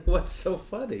What's so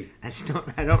funny? I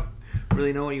don't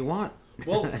really know what you want.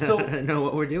 Well, so I don't know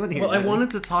what we're doing here. Well, I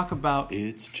wanted to talk about.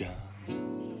 It's John.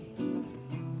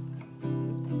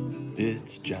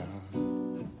 It's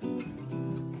John.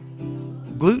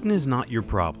 Gluten is not your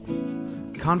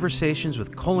problem. Conversations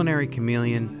with culinary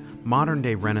chameleon,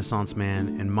 modern-day Renaissance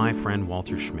man, and my friend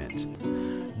Walter Schmidt.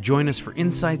 Join us for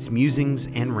insights, musings,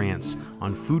 and rants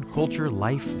on food culture,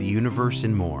 life, the universe,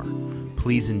 and more.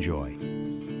 Please enjoy.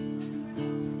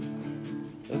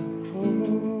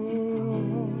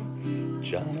 Oh,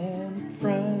 John and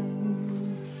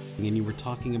friends. And you were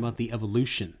talking about the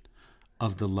evolution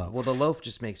of the loaf. Well, the loaf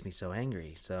just makes me so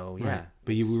angry. So yeah, Right.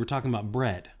 But we were talking about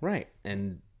bread. right,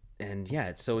 and yeah,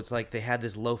 it's like they had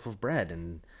this loaf of bread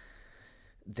and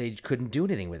they couldn't do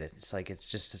anything with it. It's like it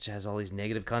has all these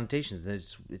negative connotations.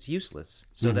 It's useless.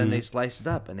 So then they sliced it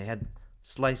up and they had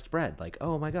sliced bread. Like,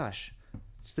 oh my gosh,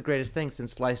 it's the greatest thing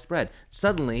since sliced bread.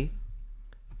 Suddenly,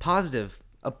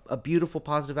 a beautiful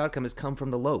positive outcome has come from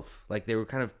the loaf. Like they were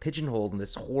kind of pigeonholed in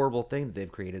this horrible thing that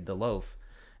they've created, the loaf,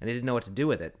 and they didn't know what to do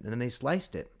with it. And then they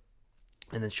sliced it,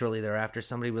 and then shortly thereafter,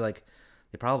 somebody was like,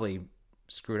 they probably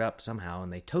screwed up somehow,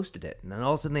 and they toasted it, and then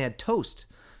all of a sudden they had toast.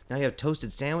 Now you have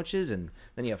toasted sandwiches, and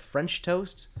then you have French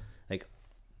toast. Like,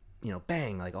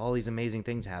 bang! Like all these amazing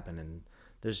things happen, and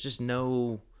there's just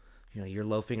no, you're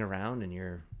loafing around and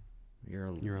you're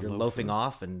loafing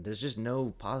off, and there's just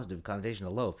no positive connotation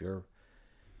to loaf. You're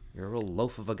a real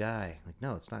loaf of a guy. Like,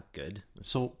 no, it's not good.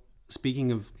 So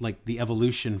speaking of like the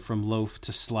evolution from loaf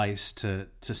to slice to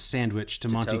sandwich to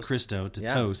Monte toast. Cristo to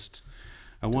Yeah. toast,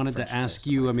 I wanted to French ask toast,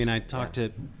 you. I Monte mean,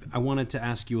 Cristo, I wanted to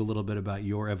ask you a little bit about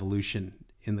your evolution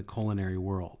in the culinary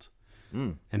world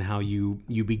and how you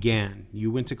began. You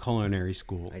went to culinary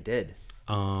school. I did.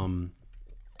 And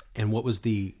what was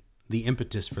the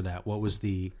impetus for that?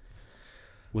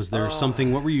 Was there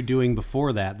something? What were you doing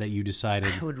before that you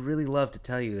decided? I would really love to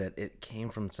tell you that it came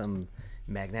from some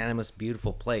magnanimous,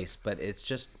 beautiful place, but it's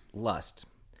just lust.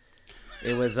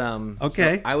 It was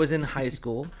Okay. So I was in high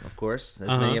school, of course, as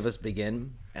many of us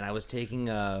begin, and I was taking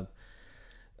a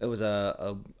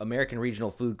American regional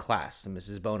food class, and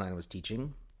Mrs. Bonine was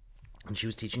teaching, and she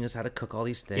was teaching us how to cook all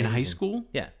these things In high school?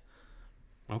 Yeah.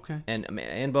 Okay. And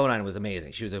Ann Bonine was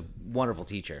amazing. She was a wonderful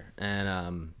teacher,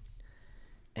 and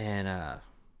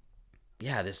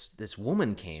this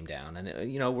woman came down,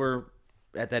 and we're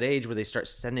at that age where they start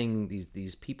sending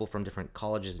these people from different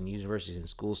colleges and universities and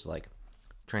schools to like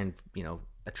try and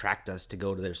attract us to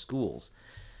go to their schools.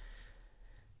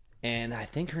 And I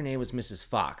think her name was Mrs.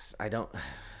 Fox. I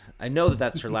know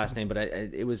that's her last name, but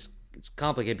it's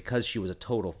complicated because she was a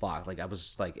total fox. Like I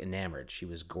was like enamored. She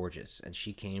was gorgeous, and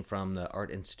she came from the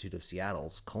Art Institute of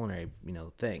Seattle's culinary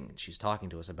thing. And she's talking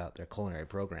to us about their culinary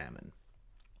program, and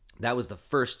that was the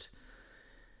first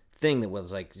thing that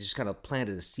was like just kind of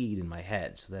planted a seed in my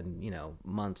head. So then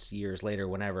months, years later,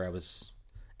 whenever I was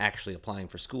actually applying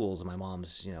for schools, and my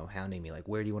mom's hounding me like,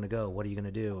 where do you want to go, what are you going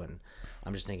to do? And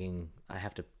I'm just thinking, I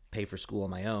have to pay for school on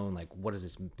my own. Like, what does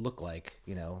this look like?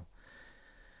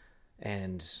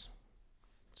 And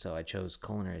so I chose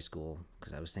culinary school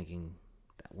because I was thinking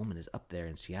that woman is up there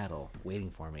in Seattle waiting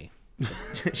for me.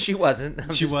 But she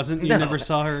wasn't. She wasn't? You No. never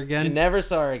saw her again? She never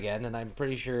saw her again, and I'm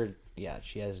pretty sure,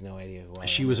 she has no idea who I am.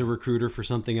 She was a recruiter for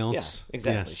something Yeah, else?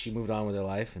 exactly. Yes. She moved on with her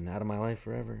life and out of my life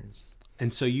forever.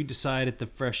 And so you decide at the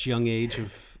fresh young age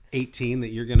of 18 that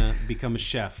you're going to become a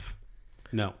chef.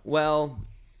 No. Well,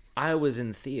 I was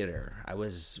in theater. I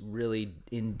was really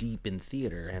deep in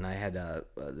theater, and I had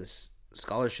this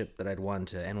scholarship that I'd won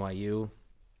to NYU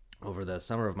over the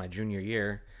summer of my junior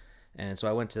year, and so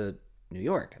I went to New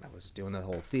York, and I was doing the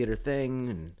whole theater thing.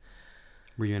 And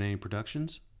Were you in any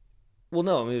productions? well,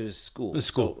 no, I mean, it was school. It was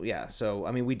school. So, yeah. So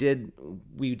I mean, we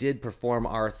did perform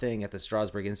our thing at the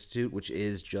Strasberg Institute, which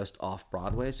is just off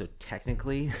Broadway. So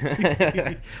technically,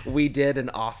 we did an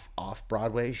off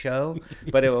Broadway show,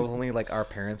 but it was only like our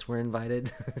parents were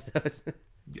invited.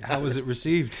 How was it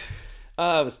received?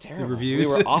 It was terrible. The reviews?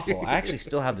 We were awful. I actually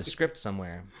still have the script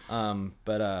somewhere.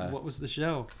 But What was the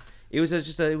show? it was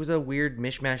a weird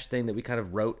mishmash thing that we kind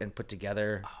of wrote and put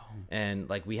together, and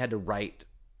like we had to write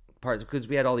parts because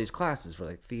we had all these classes for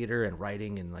like theater and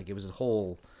writing, and like it was a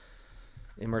whole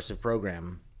immersive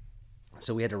program.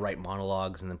 So we had to write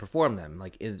monologues and then perform them,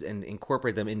 like and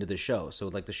incorporate them into the show. So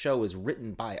like the show was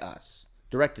written by us,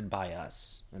 directed by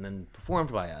us, and then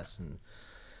performed by us, and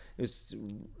it was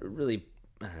really,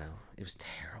 I don't know, it was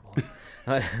terrible.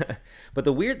 But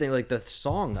the weird thing, like the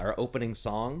song, our opening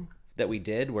song that we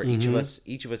did, where each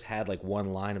of us had like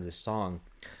one line of this song,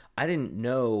 I didn't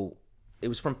know it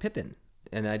was from Pippin.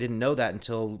 And I didn't know that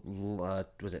until,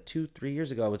 was it 2-3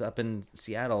 years ago? I was up in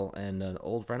Seattle, and an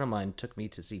old friend of mine took me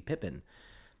to see Pippin.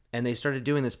 And they started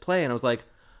doing this play, and I was like,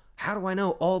 how do I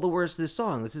know all the words to this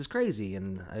song? This is crazy.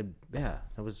 And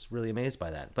I was really amazed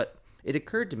by that. But it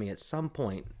occurred to me at some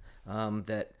point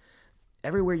that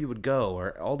everywhere you would go,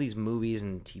 or all these movies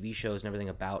and TV shows and everything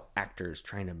about actors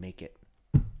trying to make it,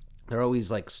 they're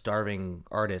always like starving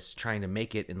artists trying to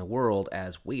make it in the world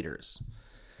as waiters.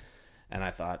 And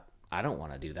I thought, I don't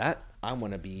want to do that.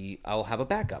 I'll have a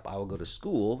backup. I will go to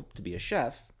school to be a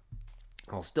chef.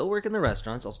 I'll still work in the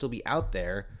restaurants. I'll still be out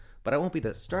there, but I won't be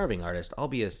the starving artist. I'll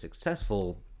be a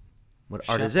successful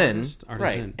artisan.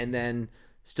 Right? And then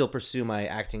still pursue my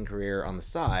acting career on the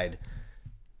side.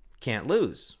 Can't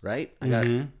lose, right?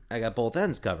 I got both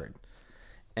ends covered.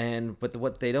 But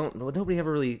what nobody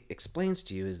ever really explains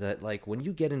to you is that, like, when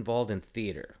you get involved in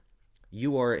theater,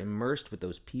 you are immersed with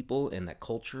those people and that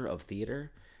culture of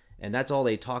theater, and that's all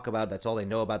they talk about, that's all they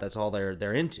know about, that's all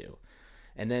they're into.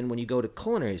 And then when you go to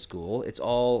culinary school, it's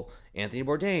all Anthony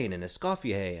Bourdain and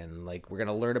Escoffier, and like we're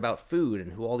gonna learn about food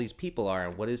and who all these people are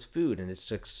and what is food, and it's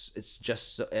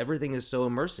just so, everything is so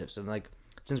immersive. So like,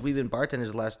 since we've been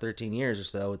bartenders the last 13 years or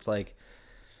so, it's like,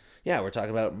 yeah, we're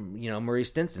talking about, Murray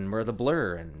Stinson, Mirtha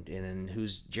Blur, and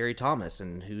who's Jerry Thomas,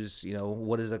 and who's,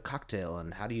 what is a cocktail,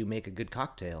 and how do you make a good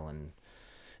cocktail, and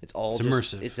it's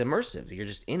immersive. It's immersive. You're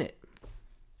just in it.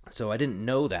 So I didn't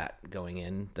know that going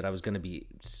in, that I was going to be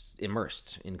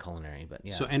immersed in culinary, but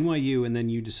yeah. So NYU, and then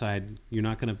you decide you're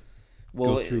not going to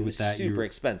go through with that. Super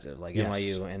expensive, like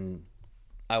NYU, and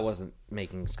I wasn't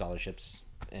making scholarships,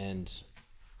 and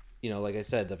like I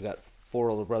said, I've got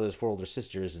 4 older brothers, 4 older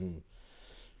sisters, and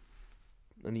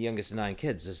the youngest of 9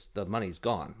 kids. Just the money's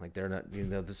gone. Like they're not,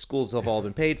 the schools have all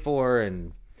been paid for,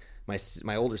 and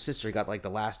my older sister got like the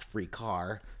last free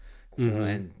car.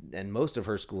 So and most of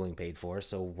her schooling paid for.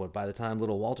 So by the time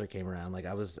little Walter came around, like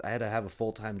I had to have a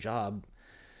full-time job,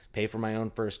 pay for my own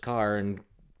first car, and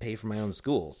pay for my own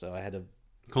school. So I had to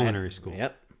culinary school.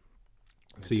 Yep.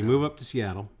 So you move up to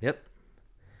Seattle. Yep.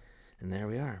 And there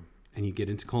we are. And you get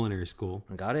into culinary school.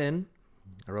 I got in.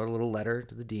 I wrote a little letter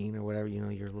to the dean or whatever,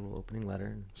 your little opening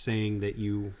letter, saying that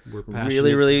you were passionate.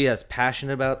 Really, really,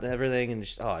 passionate about everything, and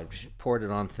I just poured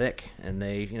it on thick. And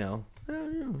they,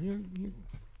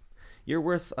 you're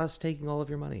worth us taking all of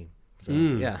your money. So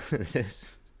yeah,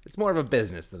 it's more of a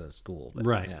business than a school, but,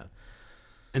 right? Yeah.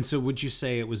 And so, would you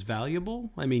say it was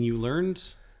valuable? I mean, you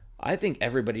learned. I think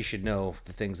everybody should know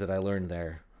the things that I learned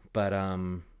there, but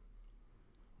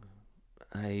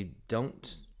I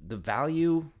don't. The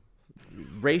value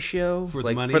ratio for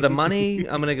the money. For the money,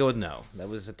 I'm gonna go with no. That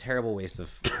was a terrible waste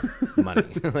of money.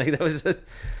 Like that was.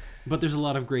 But there's a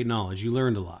lot of great knowledge. You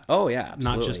learned a lot. Oh, yeah, absolutely.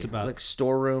 Not just about... like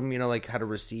storeroom, like how to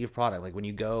receive product. Like when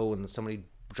you go and somebody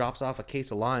drops off a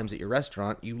case of limes at your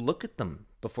restaurant, you look at them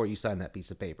before you sign that piece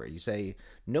of paper. You say,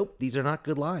 nope, these are not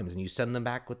good limes. And you send them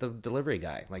back with the delivery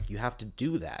guy. Like you have to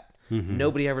do that.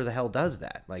 Nobody ever the hell does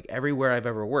that. Like everywhere I've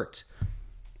ever worked,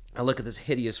 I look at this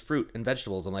hideous fruit and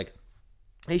vegetables. I'm like,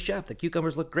 hey, chef, the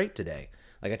cucumbers look great today.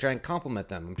 Like I try and compliment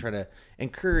them. I'm trying to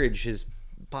encourage his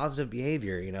positive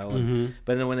behavior,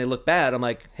 but then when they look bad, I'm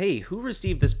like, hey, who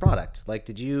received this product? Like,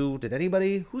 did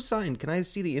anybody, who signed? Can I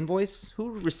see the invoice?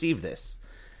 Who received this?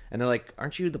 And they're like,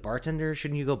 aren't you the bartender?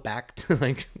 Shouldn't you go back to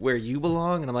like where you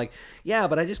belong? And I'm like, yeah,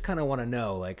 but I just kind of want to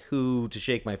know like who to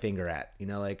shake my finger at,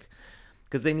 like,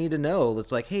 because they need to know.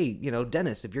 It's like, hey,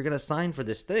 Dennis, if you're going to sign for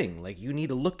this thing, like you need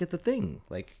to look at the thing.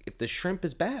 Like if the shrimp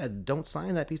is bad, don't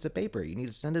sign that piece of paper. You need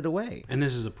to send it away. And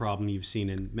this is a problem you've seen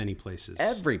in many places.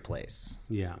 Every place.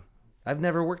 Yeah. I've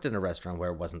never worked in a restaurant where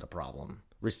it wasn't a problem.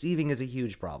 Receiving is a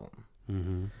huge problem.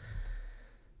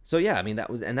 So yeah, I mean that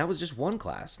was just one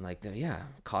class. Like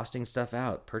costing stuff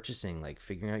out, purchasing, like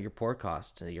figuring out your pour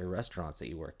costs at your restaurants that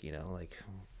you work.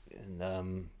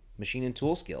 And machine and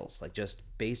tool skills, like just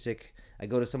basic. I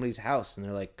go to somebody's house and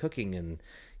they're like cooking, and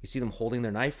you see them holding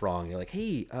their knife wrong. You're like,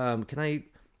 hey, can I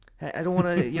don't want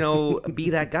to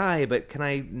be that guy, but can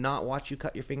I not watch you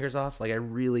cut your fingers off? Like I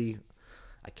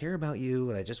care about you,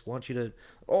 and I just want you to,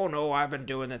 oh no, I've been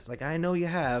doing this. Like, I know you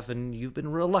have, and you've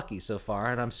been real lucky so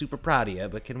far, and I'm super proud of you,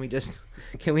 but can we just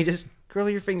curl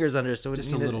your fingers under so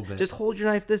just a little bit. Just hold your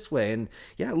knife this way, and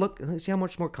yeah, look, see how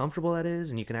much more comfortable that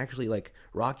is, and you can actually like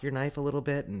rock your knife a little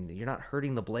bit, and you're not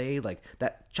hurting the blade, like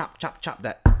that chop, chop, chop,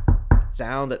 that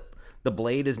sound that the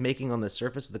blade is making on the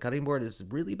surface of the cutting board is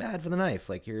really bad for the knife.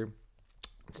 Like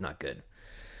it's not good.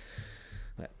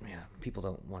 But yeah, people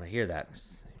don't want to hear that.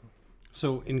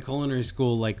 So in culinary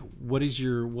school, like I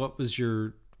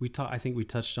think we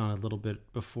touched on it a little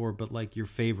bit before, but like your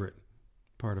favorite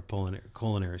part of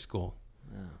culinary school.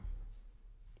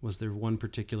 Was there one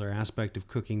particular aspect of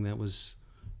cooking that was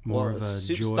more of a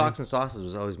soup, joy? stocks, and sauces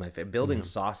was always my favorite. Building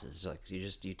sauces, like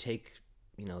you take,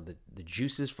 the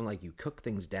juices from, like, you cook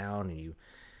things down, and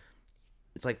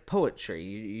it's like poetry.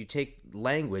 You take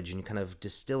language and you kind of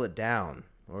distill it down,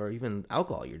 or even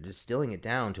alcohol. You're distilling it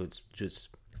down to its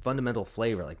fundamental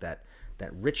flavor, like that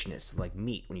richness of, like,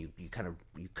 meat. When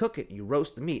you cook it, you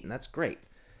roast the meat, and that's great.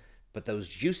 But those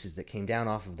juices that came down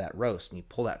off of that roast, and you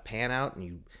pull that pan out, and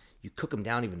you cook them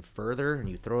down even further, and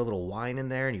you throw a little wine in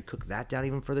there, and you cook that down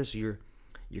even further. So you're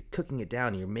cooking it down,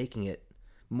 and you're making it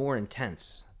more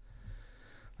intense.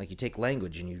 Like, you take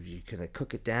language and you kind of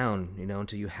cook it down,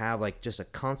 until you have, like, just a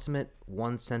consummate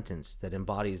one sentence that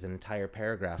embodies an entire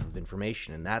paragraph of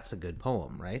information, and that's a good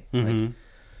poem, right? Like,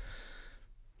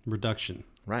 reduction.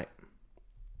 Right.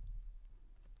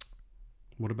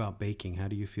 What about baking? How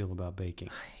do you feel about baking?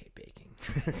 I hate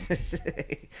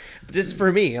baking. Just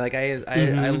for me, like, I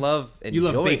love enjoying. You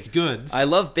love baked goods. I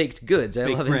love baked goods. I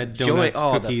Baked love bread, enjoying, donuts,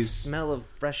 cookies. The smell of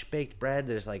fresh baked bread.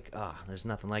 There's there's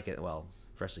nothing like it. Well,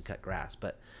 freshly cut grass,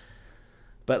 but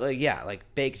like, yeah, like,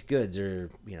 baked goods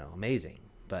are, amazing.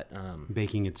 But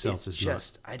baking itself is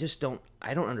just not.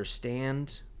 I don't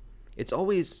understand. It's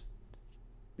always,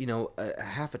 a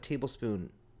half a tablespoon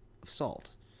of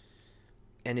salt.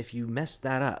 And if you mess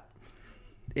that up,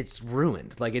 it's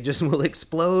ruined. Like, it just will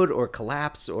explode or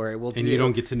collapse, or it will. And you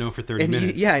don't get to know for 30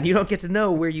 minutes. And you don't get to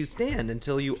know where you stand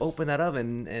until you open that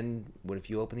oven. And what if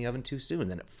you open the oven too soon?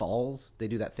 Then it falls. They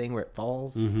do that thing where it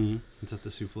falls. Mm-hmm. Is that the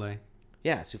souffle?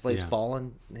 Yeah, souffle's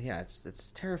fallen. Yeah,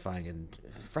 it's terrifying and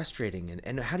frustrating.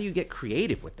 And how do you get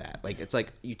creative with that? Like, it's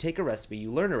like you take a recipe,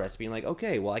 you learn a recipe, and like,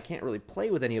 okay, well, I can't really play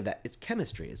with any of that. It's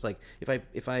chemistry. It's like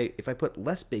if I put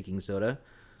less baking soda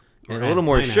and a little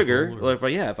more sugar, or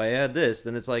if I add this,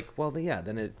 then it's like, well,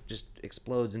 then it just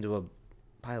explodes into a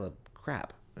pile of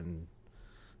crap and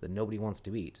that nobody wants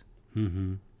to eat.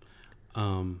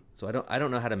 Mm-hmm. So I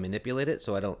don't know how to manipulate it.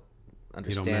 So I don't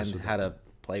understand how to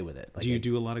play with it. Like, do you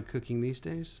do a lot of cooking these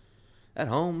days? At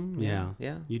home? Yeah.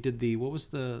 Yeah. You did what was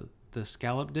the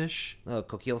scallop dish? Oh,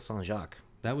 Coquille Saint-Jacques.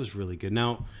 That was really good.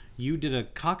 Now, you did a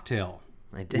cocktail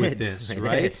I did. with this,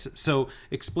 right? So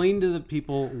explain to the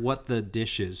people what the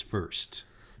dish is first.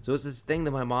 So it's this thing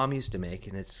that my mom used to make,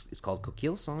 and it's called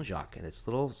Coquille Saint-Jacques, and it's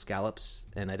little scallops,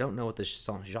 and I don't know what the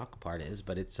Saint-Jacques part is,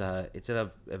 but it's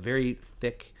a very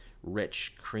thick,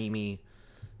 rich, creamy,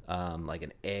 like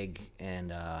an egg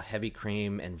and heavy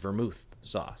cream and vermouth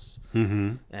sauce,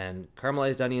 and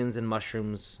caramelized onions and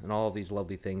mushrooms and all of these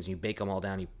lovely things. And you bake them all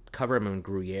down. You cover them in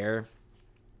Gruyere,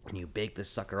 and you bake this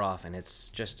sucker off, and it's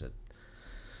just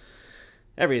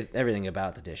everything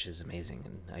about the dish is amazing.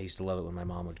 And I used to love it when my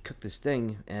mom would cook this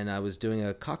thing. And I was doing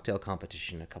a cocktail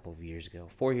competition a couple of years ago,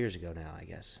 4 years ago now, I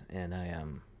guess. And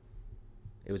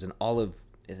it was an olive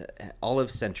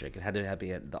centric. It had to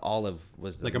be the olive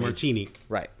was like a martini,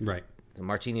 right? The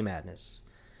Martini Madness.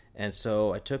 And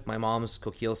so I took my mom's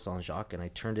Coquille Saint-Jacques and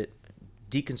I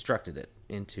deconstructed it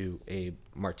into a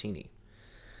martini.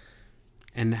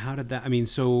 And how did that? I mean,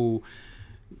 so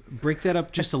break that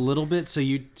up just a little bit. So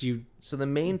So the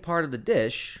main part of the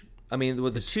dish, I mean,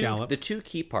 with the two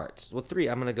key parts. Well, three.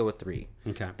 I'm going to go with three.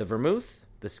 Okay. The vermouth,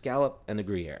 the scallop, and the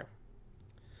Gruyere.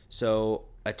 So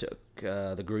I took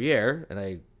the Gruyere and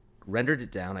I rendered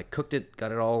it down. I cooked it,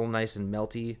 got it all nice and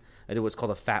melty. I did what's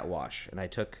called a fat wash, and I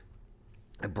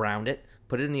browned it,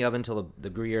 put it in the oven until the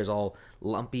Gruyere is all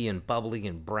lumpy and bubbly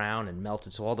and brown and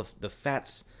melted. So all the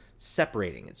fat's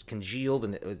separating. It's congealed,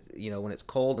 and when it's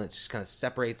cold, and it just kind of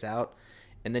separates out.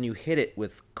 And then you hit it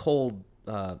with cold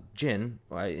gin.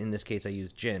 In this case, I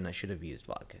used gin. I should have used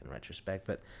vodka in retrospect,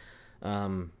 but I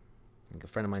think a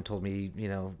friend of mine told me,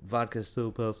 vodka's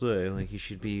so passé, like you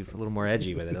should be a little more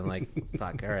edgy with it. I'm like,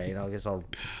 fuck, all right, I guess I'll,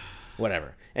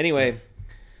 whatever. Anyway,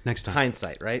 next time,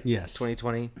 hindsight, right? Yes,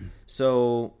 2020.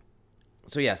 So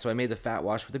I made the fat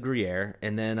wash with the Gruyere,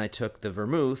 and then I took the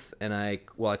vermouth and I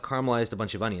caramelized a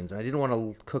bunch of onions, and I didn't want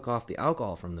to cook off the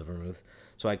alcohol from the vermouth,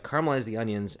 so I caramelized the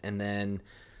onions, and then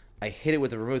I hit it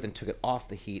with the vermouth and took it off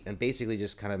the heat, and basically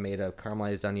just kind of made a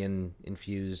caramelized onion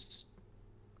infused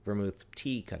vermouth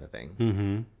tea kind of thing.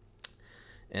 Mm-hmm.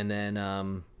 And then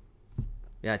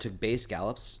I took bay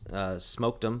scallops,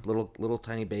 smoked them, little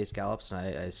tiny bay scallops, and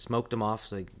I smoked them off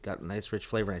so they got a nice rich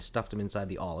flavor, and I stuffed them inside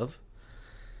the olive.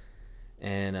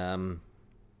 And how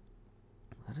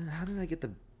did I get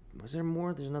was there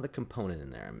more? There's another component in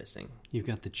there I'm missing. You've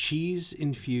got the cheese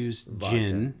infused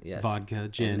gin, vodka,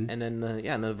 gin, and then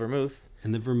the vermouth,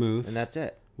 and the that's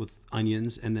it. With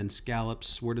onions and then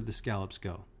scallops. Where did the scallops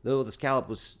go? The scallop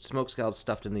was smoked scallops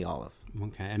stuffed in the olive.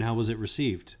 Okay, and how was it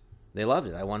received? They loved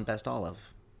it. I won best olive.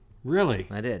 Really?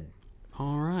 I did.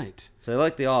 All right. So they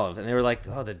liked the olive, and they were like,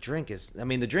 "Oh, the drink is." I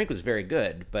mean, the drink was very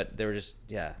good, but they were just,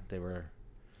 they were.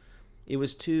 It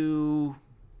was too.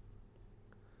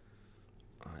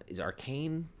 Is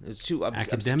arcane? It was too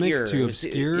academic, obscure. too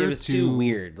obscure. It was too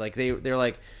weird. Like they're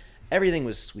like, everything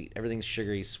was sweet. Everything's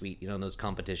sugary sweet. In those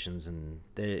competitions, and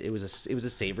it was a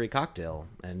savory cocktail.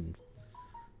 And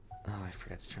I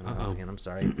forgot to turn that off again. I'm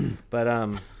sorry, but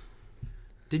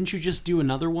Didn't you just do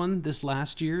another one this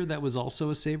last year that was also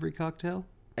a savory cocktail?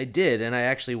 I did, and I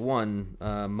actually won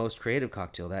most creative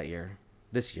cocktail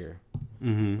this year.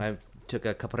 Mm-hmm. I took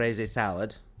a caprese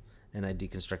salad, and I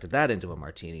deconstructed that into a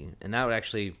martini, and that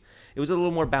it was a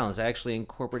little more balanced. I actually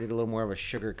incorporated a little more of a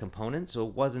sugar component, so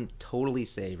it wasn't totally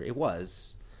savory. It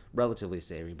was relatively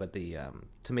savory, but the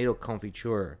tomato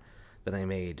confiture that I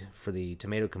made for the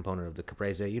tomato component of the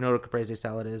caprese. You know what a caprese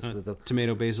salad is? With the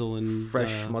tomato, basil, and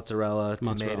fresh mozzarella,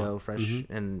 tomato, mozzarella. fresh,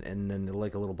 and then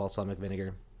like a little balsamic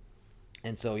vinegar.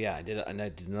 And so I did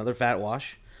another fat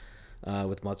wash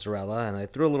with mozzarella, and I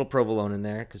threw a little provolone in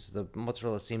there because the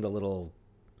mozzarella seemed a little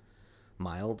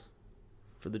mild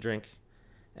for the drink.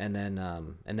 And then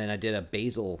I did a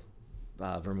basil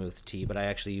vermouth tea, but I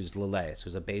actually used Lillet, so it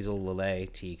was a basil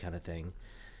Lillet tea kind of thing.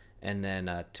 And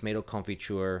then tomato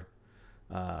confiture.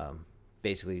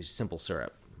 Basically simple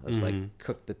syrup. I was like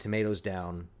cooked the tomatoes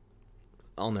down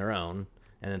on their own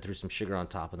and then threw some sugar on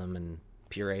top of them and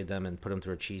pureed them and put them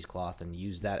through a cheesecloth and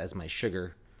used that as my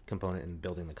sugar component in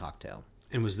building the cocktail.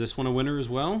 And was this one a winner as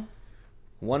well?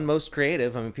 One most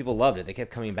creative. I mean, people loved it. They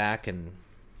kept coming back and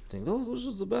saying, "Oh, this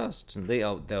is the best." And they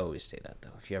always say that,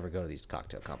 though. If you ever go to these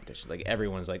cocktail competitions, like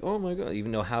everyone's like, "Oh my god!"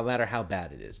 Even though no matter how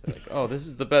bad it is, they're like, "Oh, this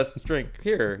is the best drink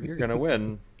here. You're gonna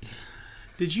win."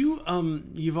 Did you?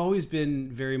 You've always been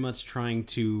very much trying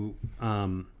to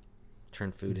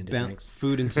turn food into drinks.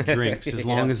 Food into drinks, as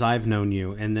long as I've known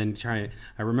you. And then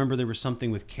I remember there was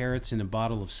something with carrots in a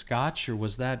bottle of scotch, or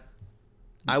was that?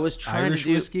 I was trying Irish to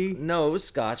do whiskey? No, it was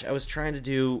scotch. I was trying to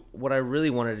do what I really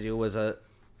wanted to do was I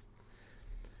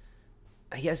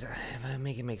guess if I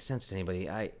make it make sense to anybody,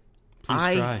 I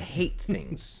hate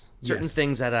things. Certain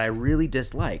things that I really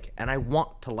dislike, and I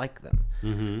want to like them.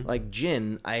 Mm-hmm. Like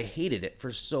gin, I hated it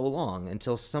for so long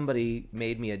until somebody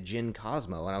made me a gin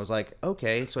Cosmo, and I was like,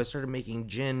 okay. So I started making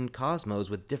gin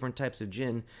Cosmos with different types of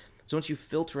gin. So once you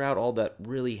filter out all that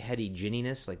really heady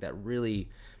ginniness, like that really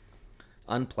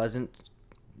unpleasant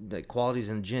qualities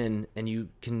in gin, and you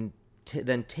can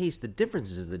then taste the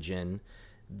differences of the gin.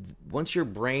 Once your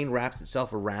brain wraps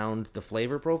itself around the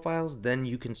flavor profiles, then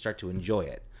you can start to enjoy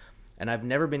it. And I've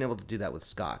never been able to do that with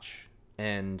scotch,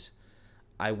 and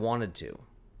I wanted to.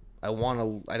 I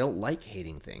don't like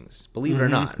hating things. Believe it or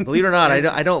not.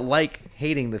 I don't like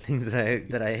hating the things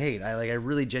that I hate. I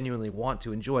really genuinely want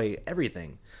to enjoy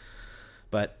everything,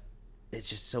 but it's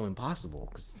just so impossible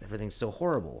because everything's so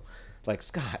horrible. Like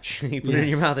scotch, you put it in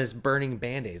your mouth, it's burning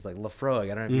Band-Aids, like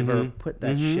Lafroig. I don't know if you've ever put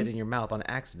that shit in your mouth on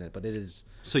accident, but it is.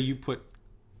 So you put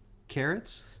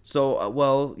carrots? So,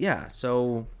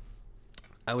 So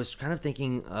I was kind of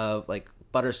thinking of like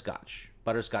butterscotch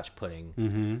pudding.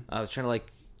 Mm-hmm. I was trying to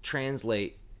like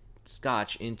translate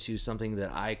scotch into something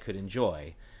that I could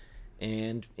enjoy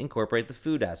and incorporate the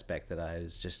food aspect that I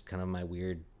was just kind of my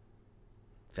weird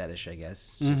fetish, I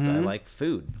guess. Just, I like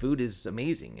food. Food is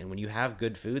amazing, and when you have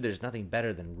good food, there's nothing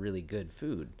better than really good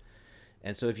food.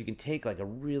 And so if you can take like a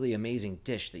really amazing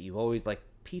dish that you always like,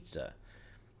 pizza,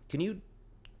 can you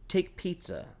take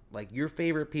pizza, like your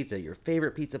favorite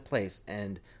pizza place,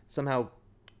 and somehow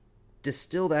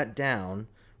distill that down,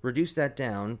 reduce that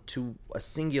down to a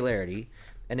singularity,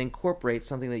 and incorporate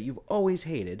something that you've always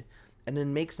hated, and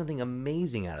then make something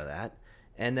amazing out of that,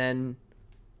 and then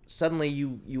suddenly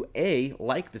you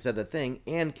like this other thing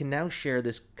and can now share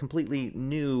this completely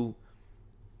new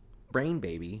brain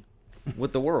baby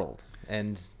with the world.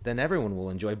 And then everyone will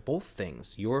enjoy both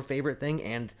things, your favorite thing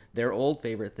and their old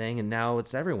favorite thing, and now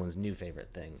it's everyone's new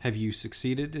favorite thing. Have you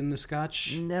succeeded in the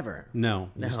scotch? Never. No,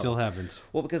 you still haven't.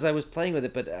 Well, because I was playing with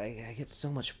it, but I get so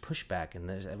much pushback, and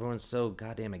everyone's so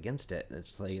goddamn against it.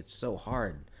 It's like, it's so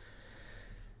hard.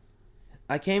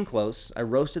 I came close. I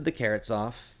roasted the carrots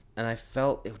off, and I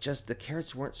felt the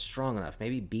carrots weren't strong enough.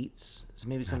 Maybe beets. So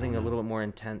maybe something a little bit more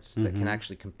intense that can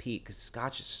actually compete, because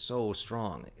scotch is so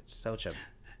strong. It's such a...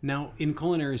 Now, in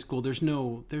culinary school, there's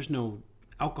no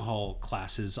alcohol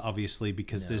classes, obviously,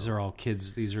 because these are all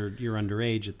kids. You're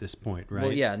underage at this point, right?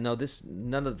 Well, yeah, no,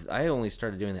 I only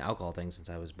started doing the alcohol thing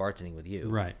since I was bartending with you.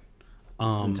 Right.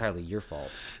 This is entirely your fault.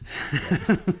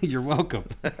 You're welcome.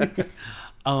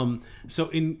 So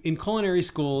in culinary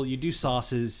school, you do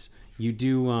sauces, You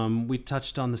do. We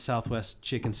touched on the Southwest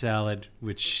chicken salad,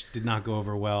 which did not go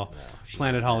over well.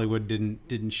 Planet Hollywood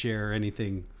didn't share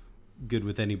anything good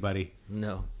with anybody.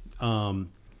 No.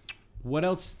 What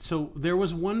else? So there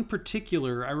was one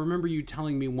particular. I remember you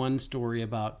telling me one story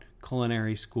about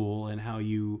culinary school and how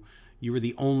you were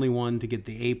the only one to get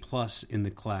the A+ in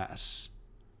the class,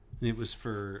 and it was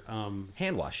for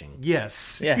Hand washing.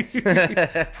 Yes. Yes.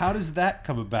 How does that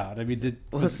come about? I mean,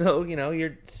 Well, so,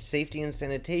 your safety and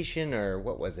sanitation, or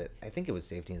what was it? I think it was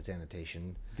safety and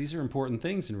sanitation. these are important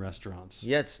things in restaurants.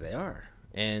 Yes, they are.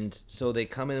 And so they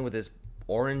come in with this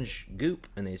orange goop,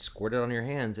 and they squirt it on your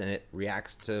hands, and it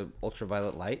reacts to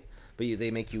ultraviolet light. But they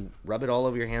make you rub it all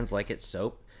over your hands like it's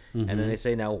soap. And then they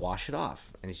say, now wash it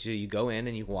off. And so you go in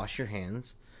and you wash your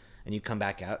hands, and you come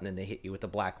back out, and then they hit you with the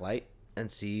black light and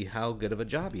see how good of a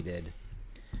job you did.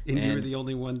 And you were the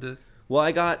only one to... Well,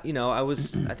 I got,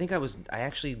 I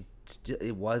actually,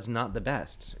 it was not the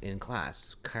best in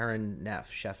class. Karen Neff,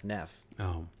 Chef Neff,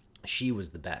 Oh. she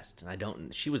was the best.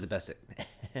 She was the best at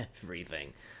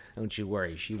everything. Don't you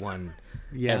worry. She won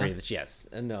everything. Yes.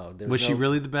 No. Was she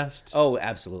really the best? Oh,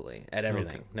 absolutely. At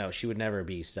everything. Okay. No, she would never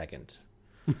be second.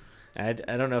 I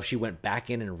don't know if she went back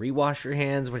in and rewashed her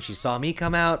hands when she saw me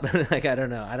come out. But I don't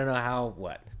know. I don't know how,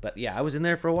 what. But yeah, I was in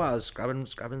there for a while, scrubbing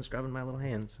my little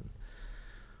hands.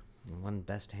 And won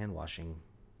best hand washing.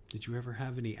 Did you ever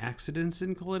have any accidents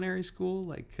in culinary school?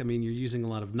 Like, I mean, you're using a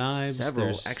lot of knives.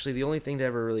 Several. Actually, the only thing that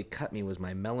ever really cut me was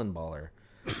my melon baller,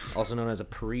 also known as a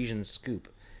Parisian scoop.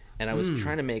 And I was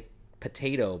trying to make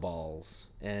potato balls.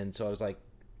 And so I was like,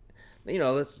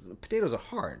 potatoes are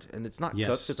hard. And it's not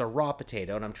cooked. It's a raw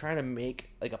potato. And I'm trying to make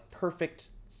like a perfect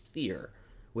sphere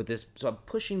with this. So I'm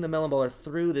pushing the melon baller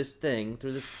through this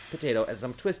potato. As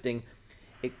I'm twisting,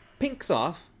 it pinks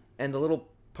off. And the little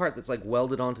part that's like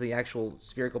welded onto the actual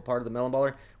spherical part of the melon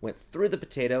baller went through the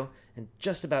potato and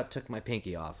just about took my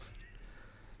pinky off.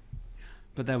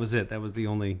 But that was it. That was the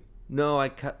only... No, I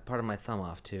cut part of my thumb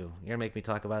off too. You're gonna make me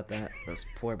talk about that? Those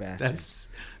poor bastards.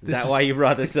 Is that why you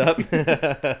brought this up?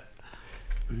 It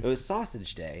was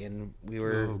sausage day, and we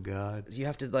were... Oh, God. You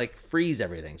have to, like, freeze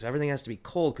everything. So everything has to be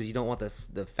cold because you don't want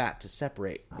the fat to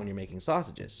separate when you're making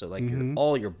sausages. So, like,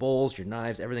 all your bowls, your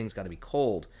knives, everything's got to be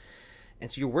cold. And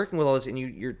so you're working with all this, and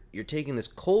you're taking this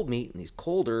cold meat and these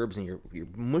cold herbs, and you're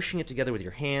mushing it together with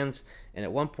your hands. And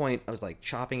at one point, I was, like,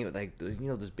 chopping it with, like,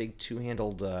 those big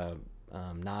two-handled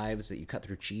knives that you cut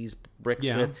through cheese bricks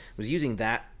with. I was using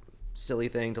that silly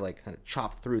thing to, like, kind of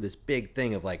chop through this big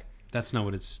thing of, like... That's not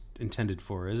what it's intended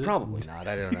for, is it? Probably not.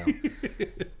 I don't know.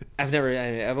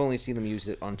 I've only seen them use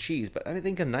it on cheese, but I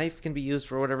think a knife can be used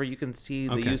for whatever you can see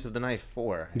the use of the knife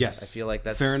for. Yes. I feel like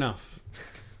that's... Fair enough.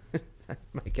 I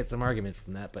might get some argument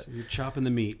from that, but... So you're chopping the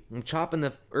meat. I'm chopping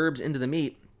the herbs into the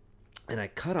meat, and I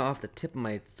cut off the tip of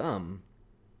my thumb,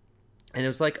 and it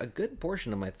was like a good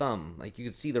portion of my thumb. Like, you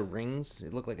could see the rings.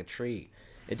 It looked like a tree.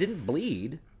 It didn't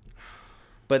bleed,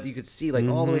 but you could see, like,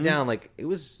 all the way down. Like, it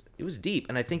was deep,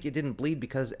 and I think it didn't bleed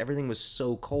because everything was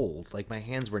so cold. Like, my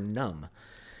hands were numb.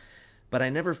 But I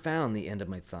never found the end of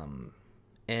my thumb,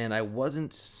 and I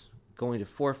wasn't going to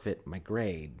forfeit my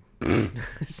grade.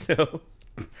 So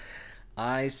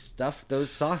I stuffed those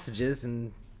sausages,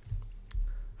 and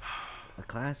the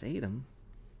class ate them.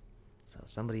 So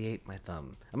somebody ate my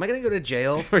thumb. Am I going to go to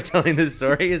jail for telling this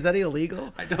story? Is that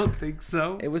illegal? I don't think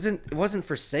so. It wasn't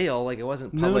for sale. Like, it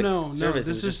wasn't public service. No. It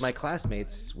was just my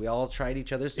classmates. We all tried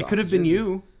each other's sausages. It could have been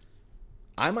you.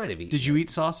 I might have eaten. Did you eat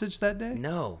sausage that day?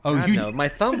 No. Oh, God, you no. My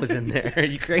thumb was in there. Are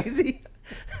you crazy?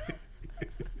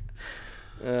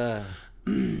 But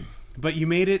you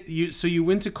made it. So you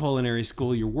went to culinary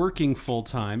school. You're working full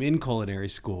time in culinary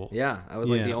school. Yeah, I was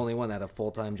like the only one that had a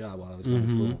full-time job while I was going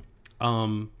to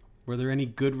school. Were there any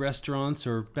good restaurants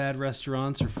or bad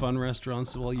restaurants or fun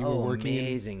restaurants while you were working?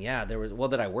 Amazing! Yeah, there was. Well,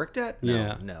 that I worked at?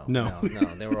 No, Yeah. no.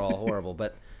 They were all horrible,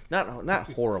 but not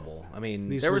horrible. I mean,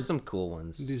 there were some cool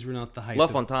ones. These were not the hype. La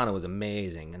Fontana was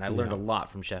amazing, and I learned a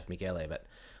lot from Chef Michele. But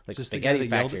like, Is this Spaghetti the guy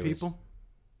that yelled Factory at people?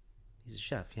 He's a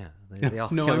chef, yeah. They all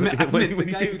No, I meant what the are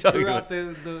guy you who talking threw about? out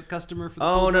the customer for the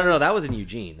Oh, cold no, rice? that was in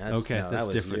Eugene. That was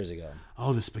different. years ago.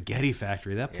 Oh, the Spaghetti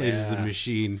Factory. That place is a Yeah.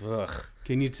 machine. Ugh.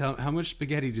 Can you tell how much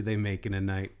spaghetti do they make in a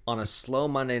night? On a slow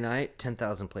Monday night,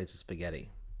 10,000 plates of spaghetti.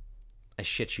 I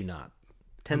shit you not.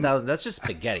 10,000, that's just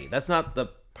spaghetti. That's not the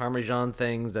Parmesan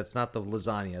things. That's not the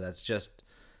lasagna. That's just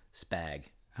spag.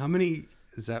 How many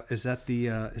is that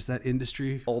the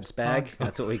industry? Old spag? talk?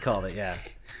 That's what we called it, yeah.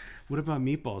 What about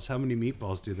meatballs? How many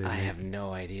meatballs do they make? I have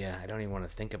no idea. I don't even want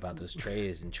to think about those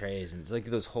trays and trays. And like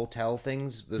those hotel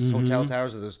things, those hotel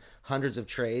towers with those hundreds of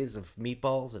trays of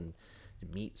meatballs. And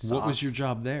meat sauce. What was your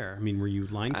job there? I mean, were you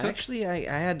line cook? I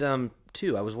had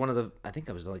two. I was one of the. I think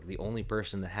I was like the only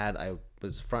person that had. I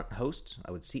was front host.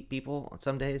 I would seat people on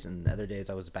some days, and the other days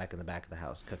I was back in the back of the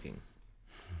house cooking.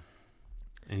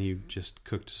 And you just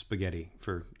cooked spaghetti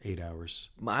for 8 hours.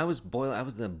 I was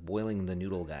boiling the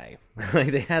noodle guy.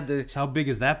 Like they had the. So how big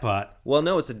is that pot? Well,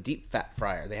 no, it's a deep fat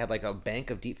fryer. They had like a bank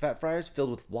of deep fat fryers filled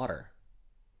with water,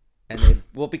 and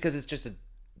because it's just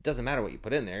doesn't matter what you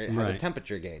put in there. It has a Right.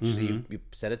 temperature gauge, so you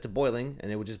set it to boiling,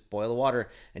 and it would just boil the water.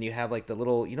 And you have like the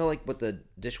little, like what the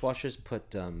dishwashers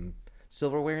put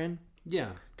silverware in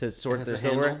Yeah. to sort has their a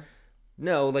silverware. handle?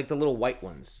 No, like the little white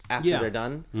ones after Yeah. they're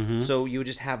done. So you would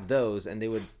just have those, and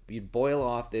you'd boil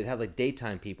off. They'd have like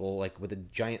daytime people like with the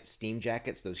giant steam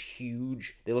jackets, those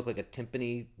huge. They look like a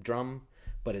timpani drum,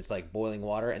 but it's like boiling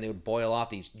water, and they would boil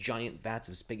off these giant vats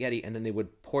of spaghetti, and then they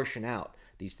would portion out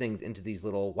these things into these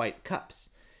little white cups,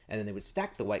 and then they would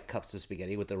stack the white cups of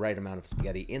spaghetti with the right amount of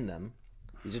spaghetti in them.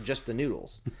 These are just the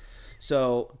noodles.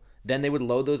 So then they would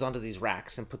load those onto these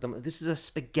racks and put them. This is a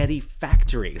spaghetti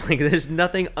factory. Like there's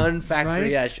nothing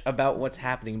unfactory-ish about what's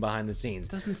happening behind the scenes.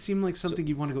 Doesn't seem like something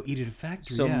you'd want to go eat at a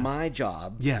factory. So yeah. my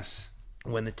job, Yes.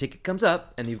 when the ticket comes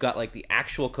up and you've got like the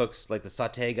actual cooks, like the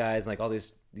saute guys, and like all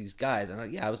these guys,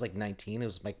 and I was like 19. It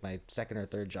was like my second or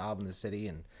third job in the city,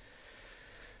 and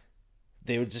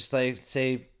they would just like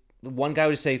say, one guy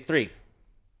would say 3,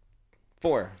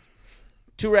 4,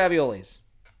 2 raviolis,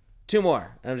 2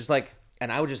 more, and I'm just like.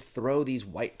 And I would just throw these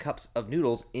white cups of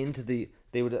noodles into the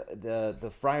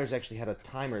fryers actually had a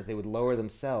timer. They would lower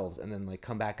themselves and then like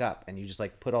come back up, and you just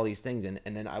like put all these things in,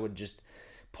 and then I would just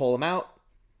pull them out,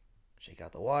 shake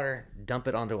out the water, dump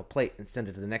it onto a plate, and send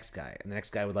it to the next guy. And the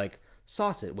next guy would like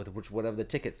sauce it with whatever the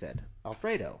ticket said,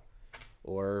 Alfredo,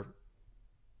 or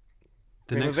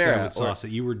The next Primavera, guy would sauce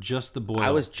it. You were just the boil. I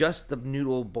was just the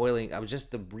noodle boiling. I was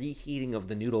just the reheating of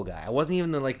the noodle guy. I wasn't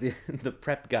even the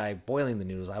prep guy boiling the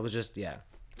noodles. I was just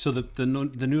So the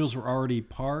noodles were already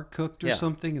par cooked or Yeah.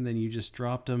 something, and then you just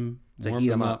dropped them, To warmed heat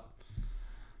them 'em up.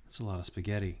 That's a lot of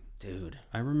spaghetti. dude.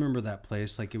 I remember that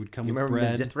place. Like it would come You with remember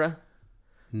bread. Mizithra?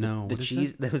 No, The what is cheese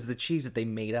it? that was the cheese that they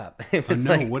made up. It Oh, was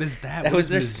no, like, what is that? That What was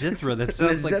is their Mizithra? That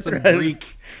sounds like some Mizithra is-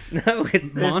 Greek No,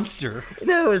 it's their monster.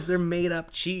 No, it's their made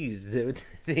up cheese.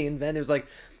 They invented. It was like,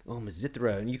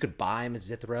 Mizithra, and you could buy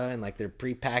Mizithra and like their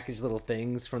prepackaged little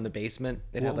things from the basement.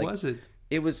 It What had, like, was it?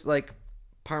 It was like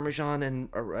Parmesan and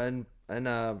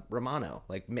Romano,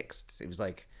 like mixed. It was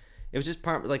just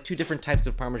like 2 different types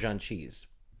of Parmesan cheese,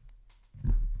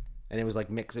 and it was like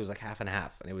mixed. It was like half and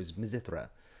half, and it was Mizithra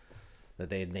that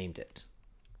they had named it.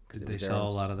 Did It they was their sell a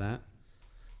own- lot of that?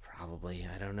 Probably,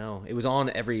 I don't know. It was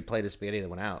on every plate of spaghetti that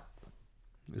went out.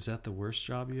 Is that the worst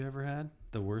job you ever had?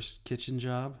 The worst kitchen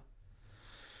job?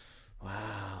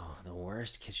 Wow, the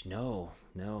worst kitchen.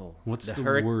 No. What's the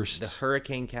worst? The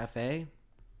Hurricane Cafe.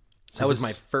 So That was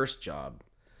this- my first job,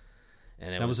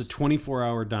 and That was a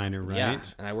 24-hour diner, right? Yeah,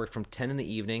 and I worked from 10 in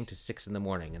the evening to 6 in the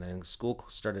morning, and then school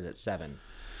started at 7.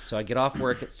 So I'd get off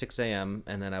work at 6 a.m.,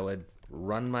 and then I would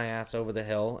run my ass over the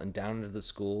hill and down into the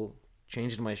school,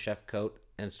 change into my chef coat,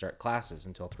 and start classes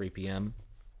until 3 p.m.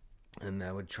 And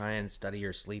I would try and study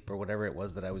or sleep or whatever it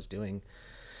was that I was doing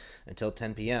until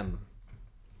 10 p.m.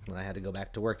 when I had to go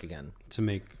back to work again. To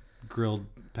make grilled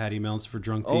patty melts for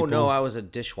drunk people? Oh, no, I was a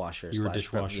dishwasher. You were a slash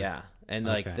prep- dishwasher. Yeah. And,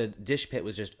 like, Okay. the dish pit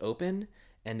was just open,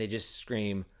 and they just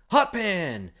scream, hot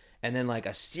pan! And then, like,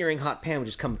 a searing hot pan would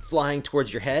just come flying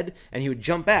towards your head, and you would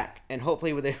jump back, and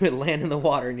hopefully they would land in the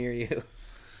water near you.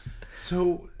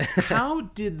 So how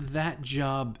did that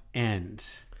job end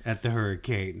at the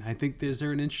Hurricane? I think, is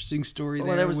there an interesting story there?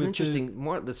 Well, there was an with the- interesting,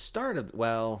 more the start of,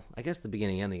 well, I guess the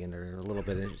beginning and the end are a little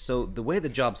bit. So the way the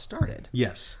job started,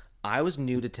 Yes. I was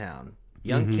new to town,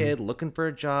 young kid looking for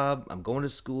a job. I'm going to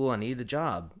school. I needed a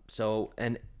job. So,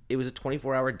 and it was a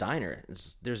 24-hour diner.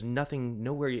 There's nothing,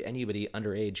 nowhere anybody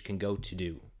underage can go to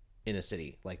do in a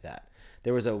city like that.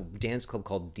 There was a dance club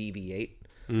called DV8,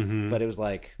 but it was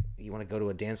like, you want to go to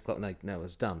a dance club? Like, no,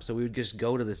 it's dumb. So we would just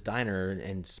go to this diner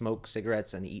and smoke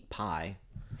cigarettes and eat pie,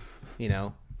 you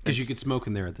know? Because you could smoke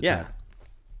in there at the Yeah. time.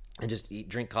 And just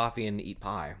drink coffee and eat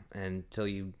pie until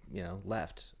you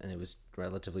left. And it was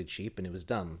relatively cheap and it was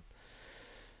dumb.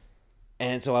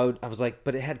 And so I was like,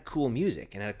 but it had cool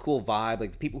music and it had a cool vibe.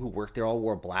 Like the people who worked there all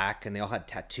wore black and they all had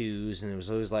tattoos. And it was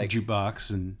always like,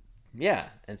 Jukebox and... yeah.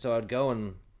 And so I would go,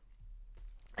 and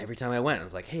every time I went, I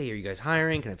was like, hey, are you guys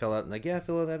hiring? Can I fill out? And like, yeah,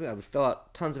 fill out that. I would fill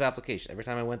out tons of applications every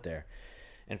time I went there.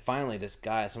 And finally, this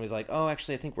guy, somebody's like, oh,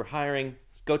 actually, I think we're hiring.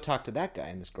 Go talk to that guy.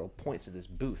 And this girl points at this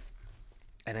booth.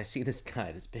 And I see this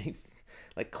guy, this big,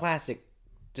 like classic,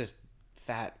 just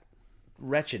fat,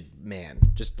 wretched man,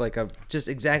 just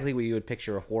exactly what you would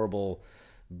picture a horrible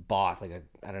boss, like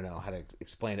I don't know how to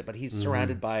explain it, but he's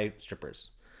surrounded by strippers.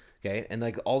 Okay, and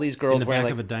like all these girls In the wearing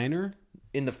back like of a diner?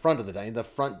 in the front of the dining, the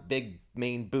front big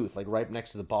main booth, like right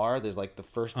next to the bar. There's like the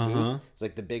first booth. It's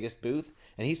like the biggest booth,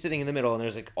 and he's sitting in the middle. And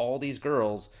there's like all these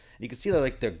girls. And you can see they're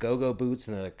like their go-go boots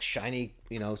and they're like shiny,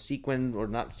 sequin or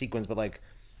not sequins, but like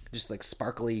just like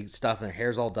sparkly stuff. And their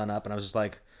hair's all done up. And I was just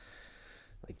like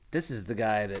this is the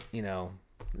guy that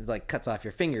like cuts off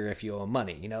your finger if you owe him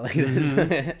money, like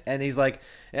this. And he's like,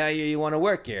 yeah, you want to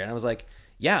work here? And I was like,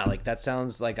 yeah, like that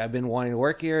sounds like I've been wanting to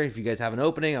work here. If you guys have an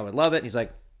opening, I would love it. And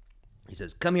he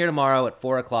says, come here tomorrow at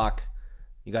 4:00.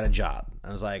 You got a job.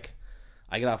 I was like,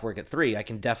 I get off work at 3. I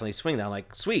can definitely swing that. I'm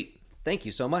like, sweet. Thank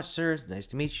you so much, sir. Nice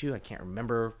to meet you. I can't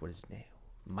remember what his name,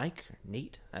 Mike or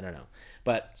Nate? I don't know.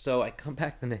 But so I come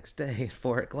back the next day at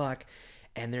 4:00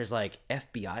 and there's like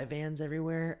FBI vans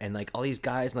everywhere. And like all these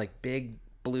guys in like big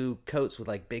blue coats with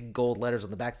like big gold letters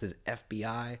on the back says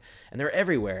FBI. And they're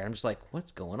everywhere. I'm just like,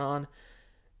 what's going on?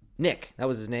 Nick, that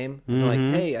was his name. So I'm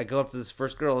like, hey, I go up to this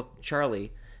first girl,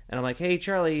 Charlie, and I'm like, hey,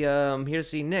 Charlie, I'm here to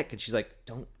see Nick. And she's like,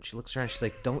 she looks around, she's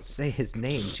like, don't say his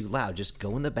name too loud. Just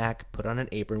go in the back, put on an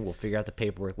apron, we'll figure out the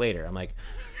paperwork later. I'm like,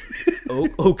 oh,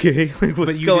 okay. Like,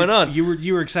 what's going on?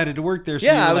 You were excited to work there. So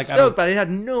yeah, I was like, stoked, but I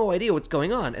had no idea what's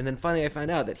going on. And then finally I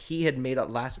found out that he had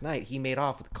last night, he made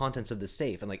off with the contents of the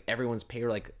safe and like everyone's paid,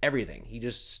 like everything. He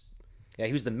was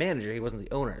the manager, he wasn't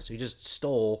the owner. So he just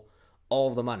stole all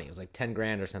of the money. It was like 10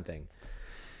 grand or something.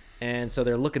 And so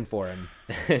they're looking for him.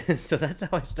 So that's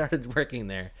how I started working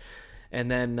there.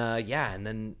 And then, and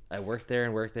then I worked there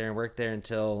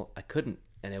until I couldn't.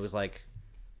 And it was like,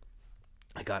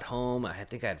 I got home. I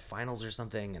think I had finals or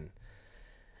something. And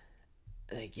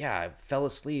I fell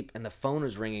asleep and the phone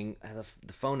was ringing. I had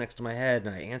the phone next to my head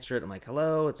and I answer it. I'm like,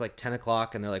 hello, it's like 10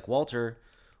 o'clock. And they're like, Walter,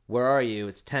 where are you?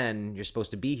 It's 10. You're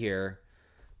supposed to be here.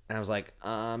 And I was like,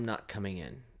 I'm not coming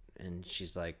in. And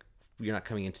she's like, you're not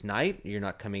coming in tonight? You're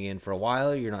not coming in for a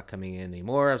while? You're not coming in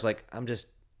anymore? I was like, I'm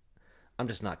just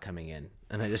not coming in.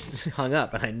 And I just hung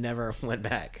up and I never went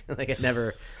back.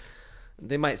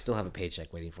 They might still have a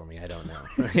paycheck waiting for me. I don't know.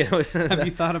 Have you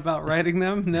thought about writing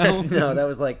them? No? No, that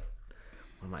was like,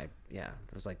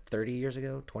 it was like 30 years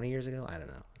ago, 20 years ago. I don't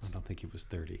know. I don't think it was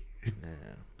 30. It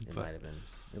might have been.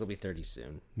 It'll be 30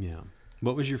 soon. Yeah.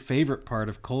 What was your favorite part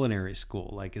of culinary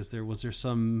school? Like, was there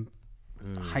some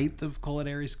height of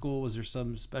culinary school? Was there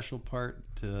some special part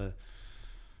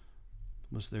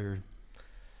was there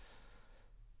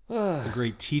a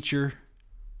great teacher?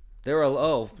 There were a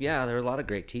lot of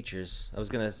great teachers. I was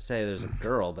gonna say there's a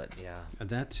girl, but yeah.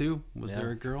 That too? Was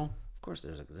there a girl? Of course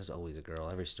there's always a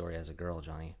girl. Every story has a girl,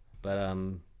 Johnny. But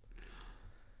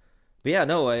yeah,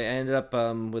 no, I ended up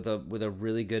with a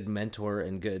really good mentor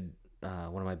and good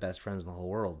one of my best friends in the whole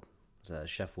world was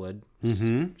Chef Wood. He's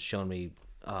shown me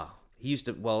he used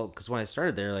to, because when I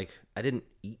started there, like, I didn't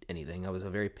eat anything. I was a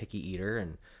very picky eater,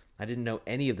 and I didn't know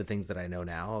any of the things that I know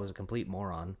now. I was a complete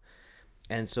moron.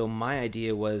 And so my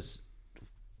idea was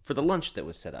for the lunch that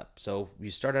was set up. So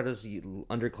you start out as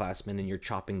underclassmen, and you're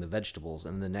chopping the vegetables,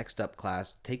 and the next up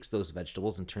class takes those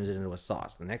vegetables and turns it into a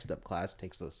sauce. The next up class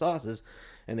takes those sauces,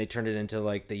 and they turn it into,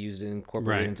 like, they use it and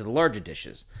incorporate it into the larger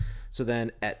dishes. So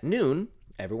then at noon,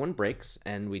 everyone breaks,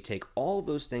 and we take all of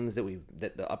those things that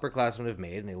the upperclassmen have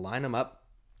made, and they line them up,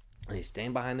 and they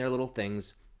stand behind their little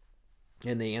things,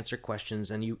 and they answer questions,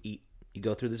 and you eat. You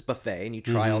go through this buffet, and you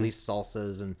try all these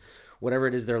salsas and whatever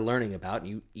it is they're learning about, and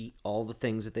you eat all the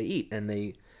things that they eat, and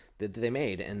that they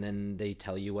made, and then they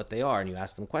tell you what they are, and you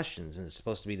ask them questions, and it's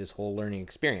supposed to be this whole learning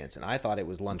experience. And I thought it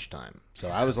was lunchtime, so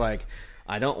I was like,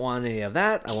 I don't want any of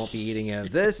that. I won't be eating any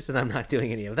of this, and I'm not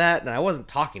doing any of that. And I wasn't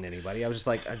talking to anybody. I was just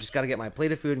like, I just got to get my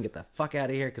plate of food and get the fuck out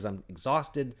of here because I'm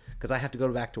exhausted because I have to go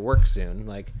back to work soon.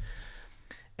 Like,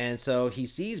 and so he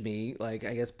sees me, like,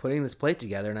 I guess putting this plate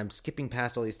together, and I'm skipping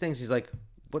past all these things. He's like,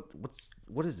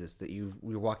 what is this that you're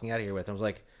walking out of here with? I was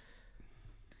like,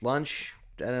 lunch.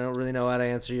 I don't really know how to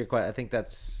answer your question. I think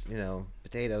that's,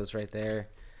 potatoes right there.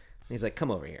 And he's like,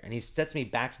 come over here. And he sets me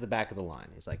back to the back of the line.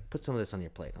 He's like, put some of this on your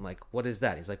plate. I'm like, what is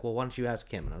that? He's like, well, why don't you ask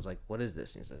him? And I was like, what is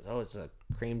this? And he says, oh, it's a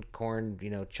creamed corn,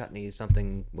 chutney,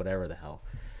 something, whatever the hell.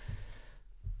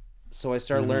 So I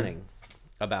started learning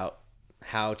about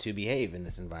how to behave in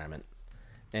this environment.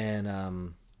 And,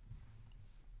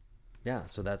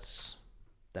 so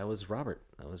that was Robert.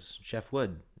 That was Chef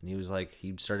Wood. And he was like,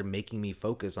 he started making me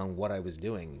focus on what I was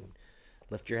doing.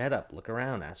 Lift your head up, look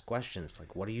around, ask questions.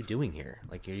 Like, what are you doing here?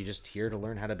 Like, are you just here to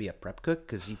learn how to be a prep cook?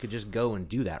 Because you could just go and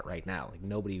do that right now. Like,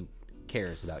 nobody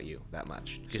cares about you that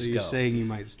much. So Just you're go. saying you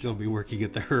might still be working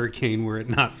at the Hurricane were it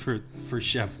not for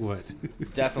Chef Wood.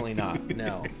 Definitely not.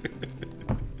 No.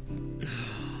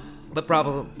 But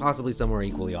possibly somewhere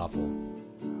equally awful.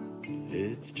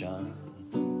 It's John.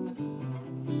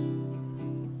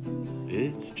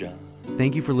 It's John.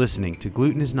 Thank you for listening to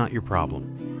Gluten is Not Your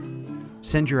Problem.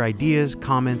 Send your ideas,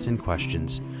 comments, and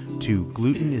questions to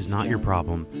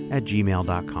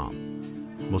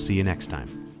glutenisnotyourproblem@gmail.com. We'll see you next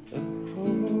time.